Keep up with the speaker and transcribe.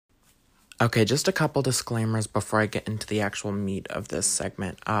Okay, just a couple disclaimers before I get into the actual meat of this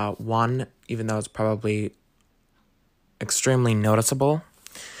segment. One, even though it's probably extremely noticeable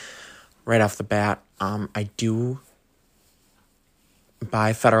right off the bat, I do,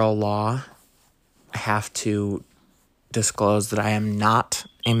 by federal law, have to disclose that I am not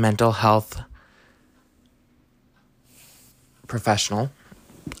a mental health professional.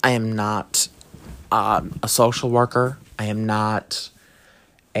 I am not a social worker. I am not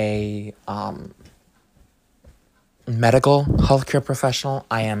a medical healthcare professional.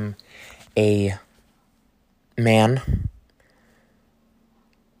 I am a man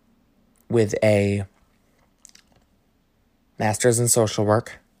with a master's in social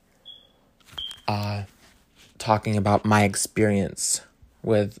work, talking about my experience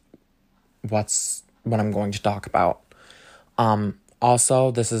with what I'm going to talk about.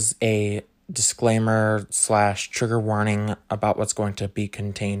 Also, this is a disclaimer / trigger warning about what's going to be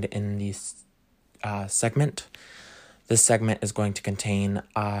contained in this segment. This segment is going to contain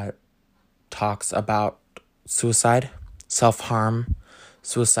talks about suicide, self-harm,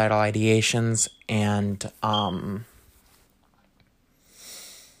 suicidal ideations, and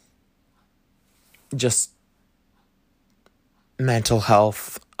just mental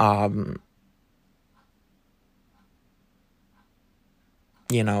health,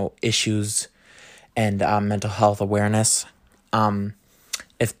 issues and mental health awareness.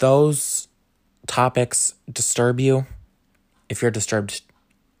 If those topics disturb you, if you're disturbed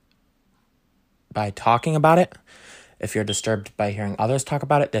by talking about it, if you're disturbed by hearing others talk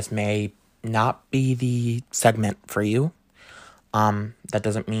about it, this may not be the segment for you. That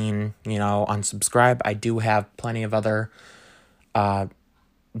doesn't mean, unsubscribe. I do have plenty of other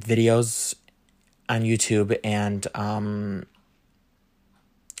videos on YouTube and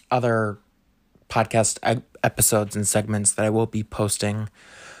other podcast episodes and segments that I will be posting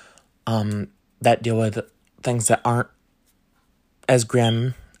that deal with things that aren't as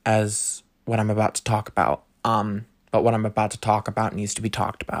grim as what I'm about to talk about. But what I'm about to talk about needs to be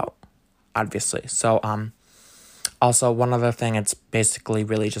talked about, obviously. So, also, one other thing, it's basically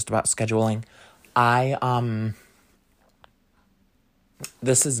really just about scheduling.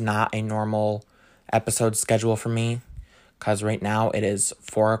 This is not a normal episode schedule for me, because right now it is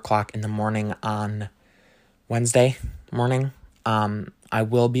 4:00 in the morning on Wednesday morning. I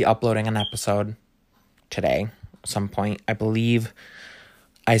will be uploading an episode today at some point. I believe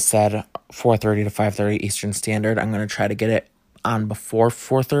I said 4:30 to 5:30 Eastern Standard. I'm going to try to get it on before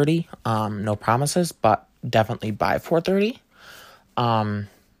 4:30. No promises, but definitely by 4:30.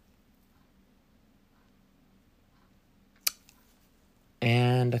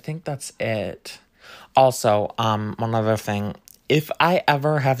 And I think that's it. Also, one other thing. If I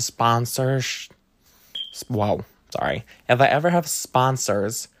ever have sponsors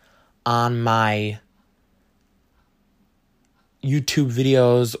on my YouTube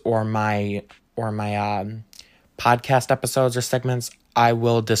videos or my podcast episodes or segments, I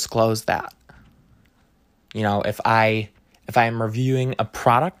will disclose that. If I am reviewing a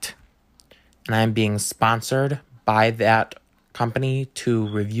product and I'm being sponsored by that company to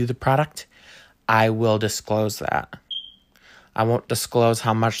review the product, I will disclose that. I won't disclose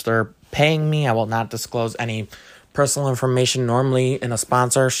how much they're paying me. I will not disclose any personal information. Normally, in a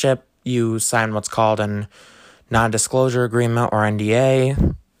sponsorship, you sign what's called a non-disclosure agreement or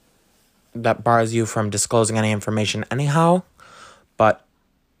NDA that bars you from disclosing any information anyhow. But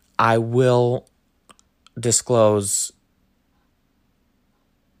I will disclose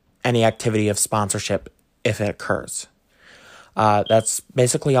any activity of sponsorship if it occurs. That's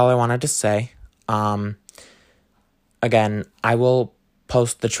basically all I wanted to say. Again, I will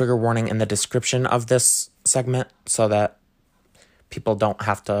post the trigger warning in the description of this segment so that people don't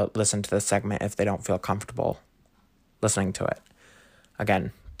have to listen to this segment if they don't feel comfortable listening to it.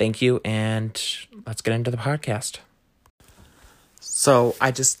 Again, thank you, and let's get into the podcast. So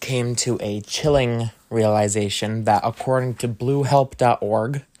I just came to a chilling realization that according to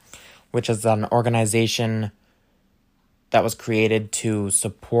bluehelp.org, which is an organization that was created to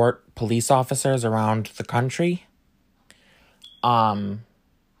support police officers around the country, more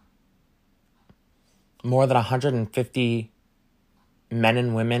than 150 men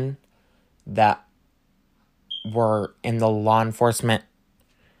and women that were in the law enforcement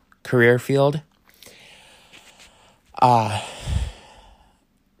career field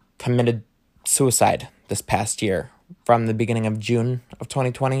committed suicide this past year, from the beginning of June of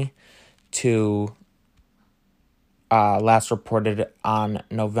 2020 to last reported on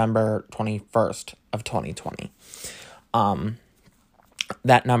November 21st of 2020.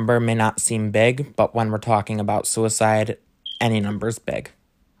 That number may not seem big, but when we're talking about suicide, any number is big.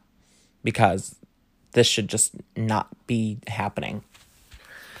 because this should just not be happening.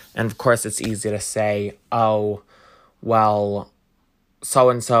 And of course, it's easy to say, oh, well,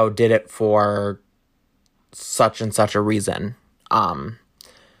 so-and-so did it for such and such a reason.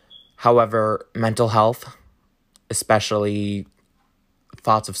 However, mental health, especially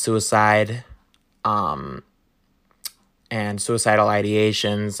thoughts of suicide, and suicidal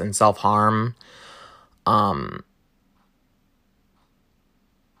ideations and self-harm, and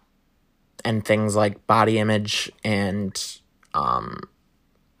things like body image and,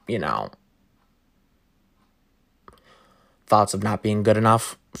 thoughts of not being good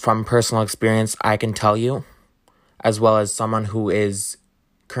enough. From personal experience, I can tell you, as well as someone who is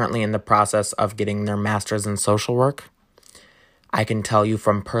currently in the process of getting their master's in social work, I can tell you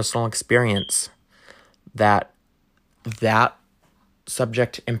from personal experience that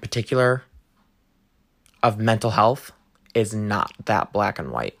subject in particular of mental health is not that black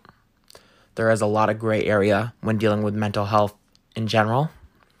and white. There is a lot of gray area when dealing with mental health in general,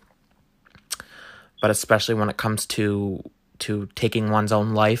 but especially when it comes to taking one's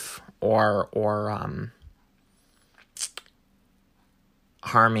own life or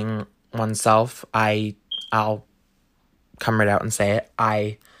harming oneself. I'll come right out and say it.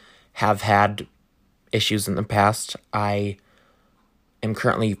 I have had issues in the past. I am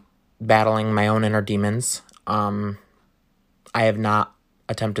currently battling my own inner demons. I have not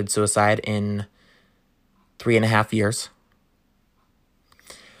attempted suicide in 3.5 years.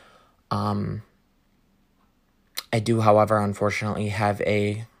 I do, however, unfortunately have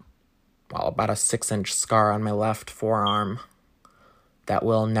about a 6-inch scar on my left forearm that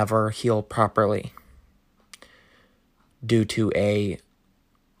will never heal properly due to a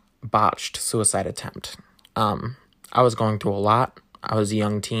botched suicide attempt. I was going through a lot. I was a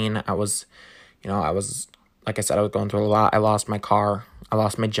young teen. I was, like I said, I was going through a lot. I lost my car. I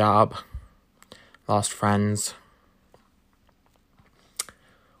lost my job. Lost friends.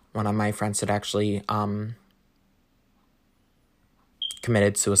 One of my friends had actually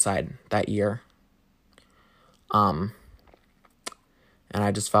committed suicide that year. And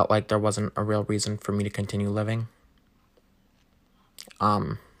I just felt like there wasn't a real reason for me to continue living.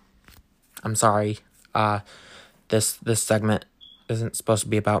 I'm sorry. This segment isn't supposed to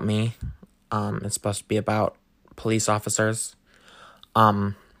be about me. It's supposed to be about police officers.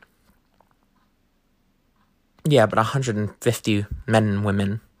 But 150 men and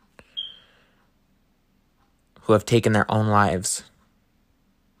women who have taken their own lives.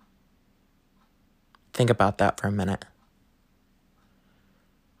 Think about that for a minute.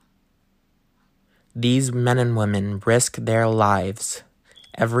 These men and women risk their lives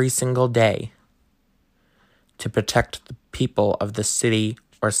every single day to protect the people of the city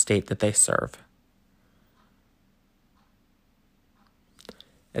or state that they serve.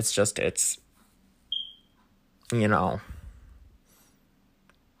 It's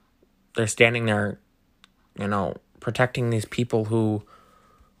they're standing there, protecting these people who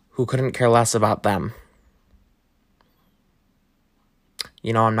couldn't care less about them.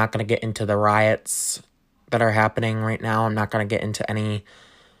 I'm not going to get into the riots that are happening right now. I'm not going to get into any,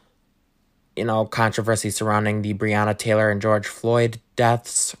 controversy surrounding the Breonna Taylor and George Floyd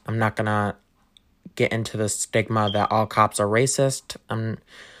deaths. I'm not going to get into the stigma that all cops are racist. I'm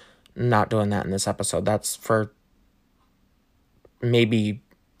not doing that in this episode. That's for maybe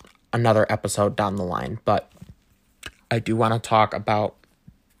another episode down the line. But I do want to talk about,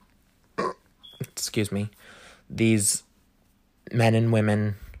 these men and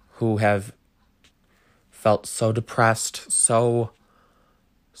women who have felt so depressed, so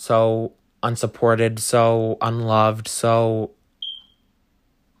unsupported, so unloved, so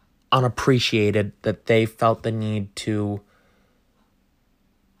unappreciated that they felt the need to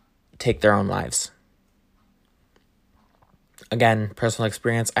take their own lives. Again, personal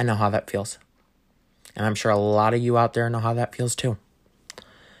experience, I know how that feels. And I'm sure a lot of you out there know how that feels too.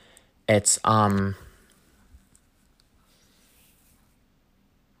 It's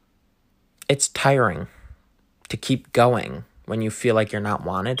tiring to keep going when you feel like you're not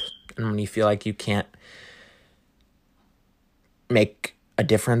wanted and when you feel like you can't make a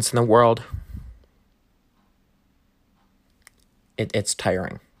difference in the world. It's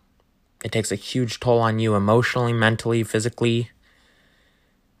tiring. It takes a huge toll on you emotionally, mentally, physically.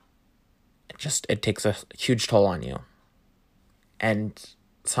 It takes a huge toll on you. And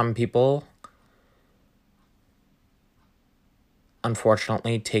some people,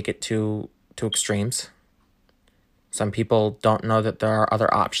 unfortunately, take it to extremes. Some people don't know that there are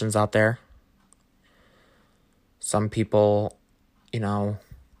other options out there. Some people,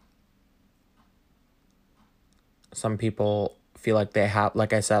 feel like they have,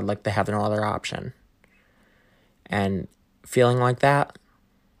 like I said, like they have no other option. And feeling like that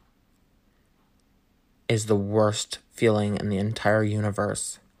is the worst feeling in the entire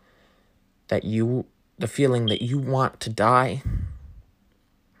universe. The feeling that you want to die,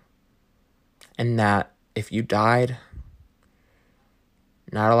 and that if you died,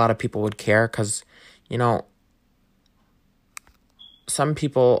 not a lot of people would care, because, some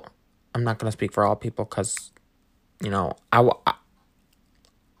people, I'm not going to speak for all people, because,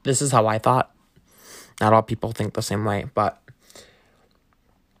 this is how I thought. Not all people think the same way, but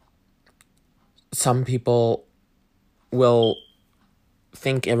some people will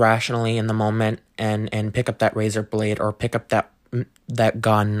think irrationally in the moment and pick up that razor blade, or pick up that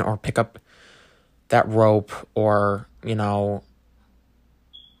gun, or pick up that rope, or,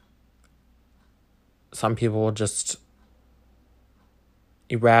 some people will just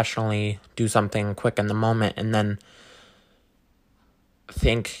irrationally do something quick in the moment and then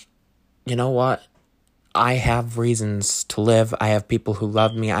think, you know what? I have reasons to live. I have people who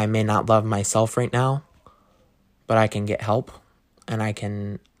love me. I may not love myself right now, but I can get help, and I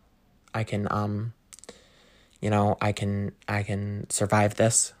can survive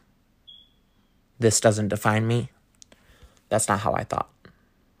this. This doesn't define me. That's not how I thought.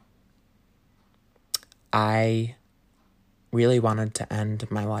 I really wanted to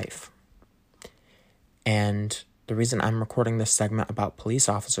end my life. And the reason I'm recording this segment about police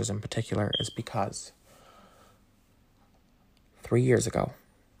officers in particular is because 3 years ago,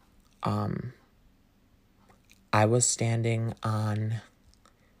 I was standing on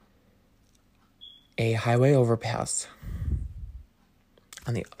a highway overpass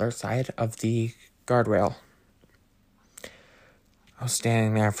on the other side of the guardrail. I was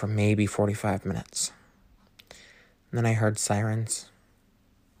standing there for maybe 45 minutes. And then I heard sirens.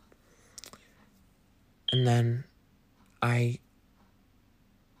 And then I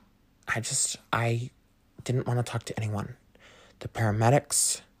didn't want to talk to anyone. The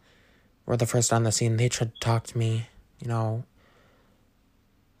paramedics were the first on the scene. They tried to talk to me.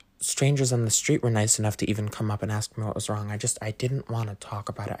 Strangers on the street were nice enough to even come up and ask me what was wrong. I didn't want to talk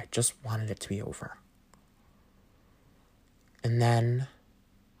about it. I just wanted it to be over. And then,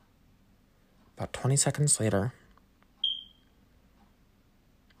 about 20 seconds later,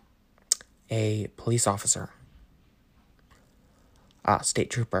 a police officer,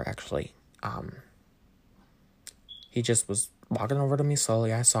 state trooper actually, he just was walking over to me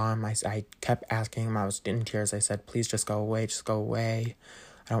slowly. I saw him. I kept asking him. I was in tears. I said, please just go away. Just go away.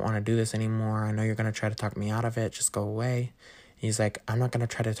 I don't want to do this anymore. I know you're going to try to talk me out of it. Just go away. He's like, I'm not going to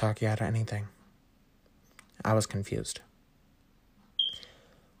try to talk you out of anything. I was confused.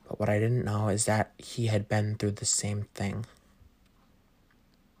 But what I didn't know is that he had been through the same thing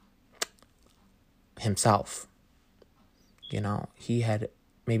himself. He had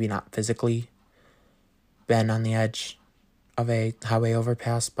maybe not physically been on the edge of a highway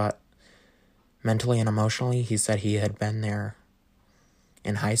overpass, but mentally and emotionally, he said he had been there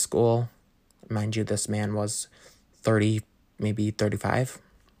in high school. Mind you, this man was 30, maybe 35.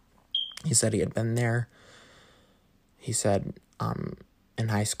 He said he had been there. He said in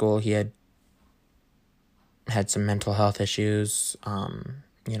high school he had some mental health issues,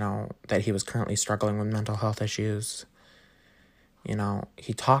 that he was currently struggling with mental health issues.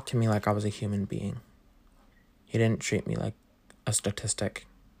 He talked to me like I was a human being. He didn't treat me like a statistic.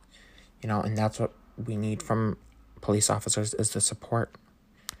 And that's what we need from police officers, is the support.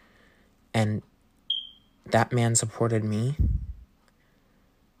 And that man supported me,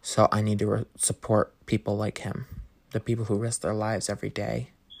 so I need to support people like him, the people who risk their lives every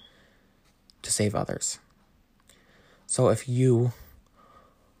day to save others. So if you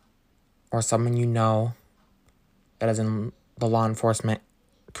or someone you know that is in the law enforcement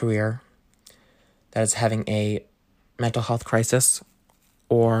career that is having a mental health crisis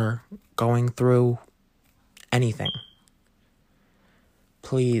or going through anything,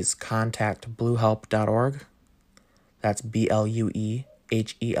 please contact bluehelp.org. That's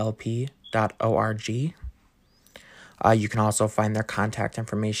BLUEHELP.org. You can also find their contact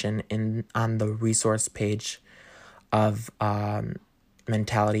information on the resource page of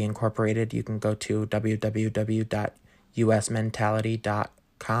Mentality Incorporated. You can go to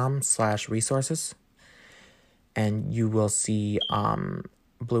www.usmentality.com/resources, and you will see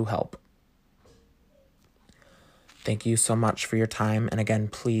Blue Help. Thank you so much for your time. And again,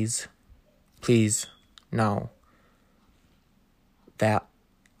 please know that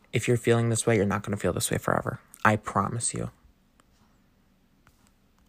if you're feeling this way, you're not going to feel this way forever. I promise you.